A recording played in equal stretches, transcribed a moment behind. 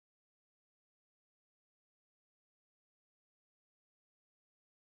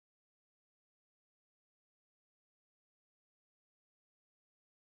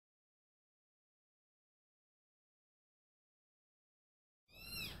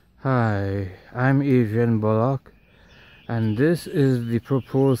Hi, I'm Adrian Bullock, and this is the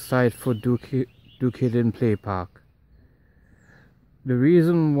proposed site for Dukhedin Play Park. The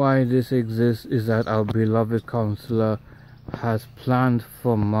reason why this exists is that our beloved councillor has planned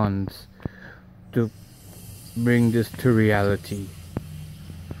for months to bring this to reality.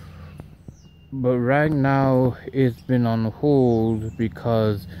 But right now it's been on hold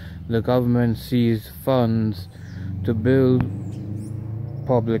because the government seized funds to build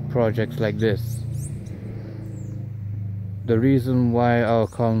public projects like this. The reason why our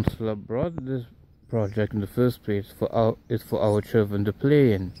councillor brought this project in the first place is for our children to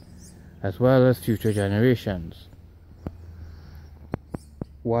play in, as well as future generations.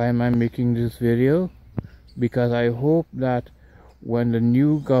 Why am I making this video? Because I hope that when the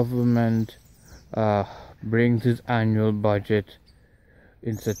new government brings its annual budget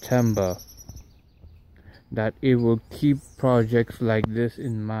in September, that it will keep projects like this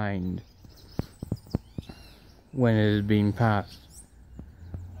in mind when it is being passed,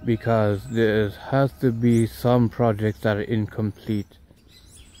 because there has to be some projects that are incomplete,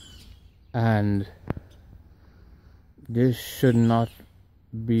 and this should not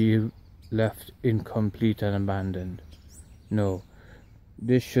be left incomplete and abandoned. No,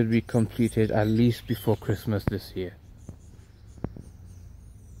 this should be completed at least before Christmas this year.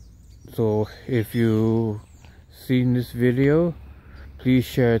 So if you've seen this video, please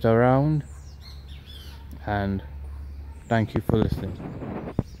share it around, and thank you for listening.